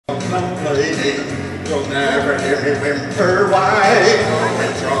complaining. You'll never hear me whimper why.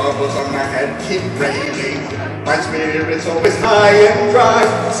 When troubles on my head keep raining, my spirit's always high and dry,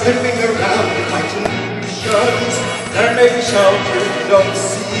 slipping around with my illusions. There may be shelter you don't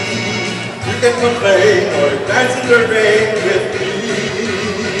see. You can complain or dance in the rain with me.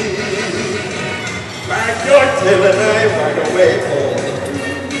 Wag your tail and I ride away all the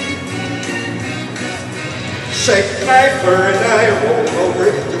blues. Shake my fur and I roll over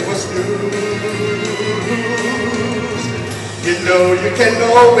into a snooze. You know you can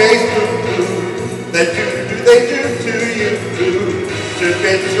always do that they do to you. You're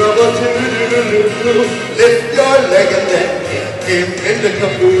in trouble too. Lift your leg and then kick him in the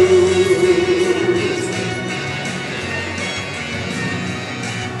caboose.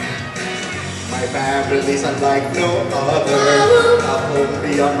 My family's unlike no other. I'll hold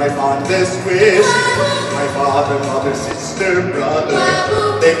beyond my fondest wish. My father, mother, sister,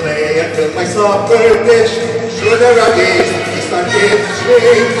 brother, they play and fill my supper dish. Sure there are days when we start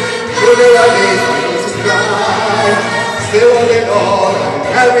itching. Sure there are days my nose is dry. Still all in all,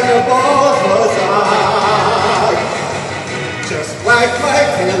 I'm having a ball 'cause I just wag my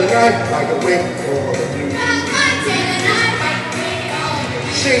tail and I ride away for the blues.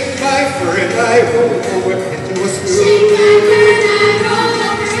 Shake my fur and I roll over into a snooze.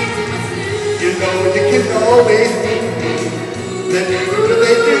 You know you can always do that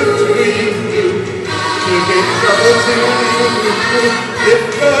they do to you. You're in trouble too.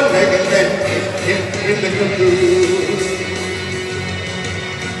 Lift your leg and then kick him in the caboose.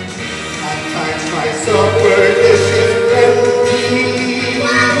 At times my supper dish is empty.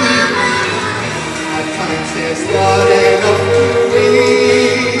 At times there's not enough to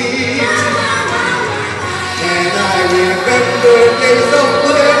eat. And I remember days of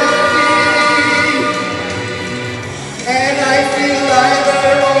plenty. And I feel like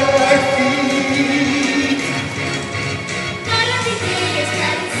they're on my feet. Not every day is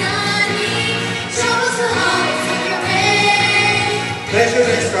bright and sunny. Troubles will always come your way. Pleasure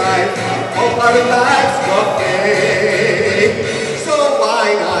and strife are all part of life's buffet. So why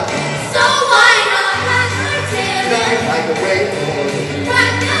not? Wag your tail And I ride away for you.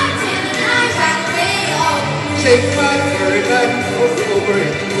 Wag your tail and I ride away all the blues. Shake my fur and I roll over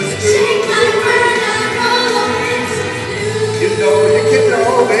into a Shake my snooze. fur and I roll over into a snooze. You know you can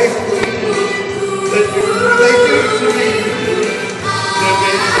always do that they do to me. You're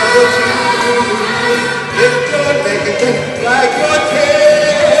in trouble too. Lift your leg and then wag your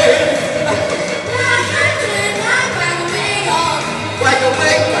tail. Wag your tail and I ride away all the blues. Wag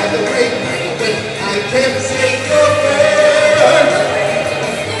away, wag away, wag away. I can't say no words.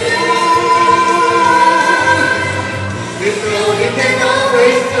 You know you can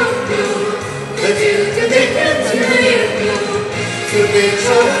always do that they do to you. To be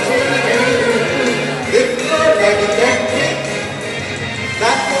trouble to you. Lift your leg and then kick.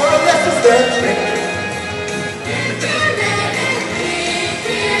 That more or less is the trick. Lift your leg and kick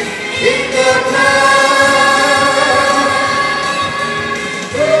him In the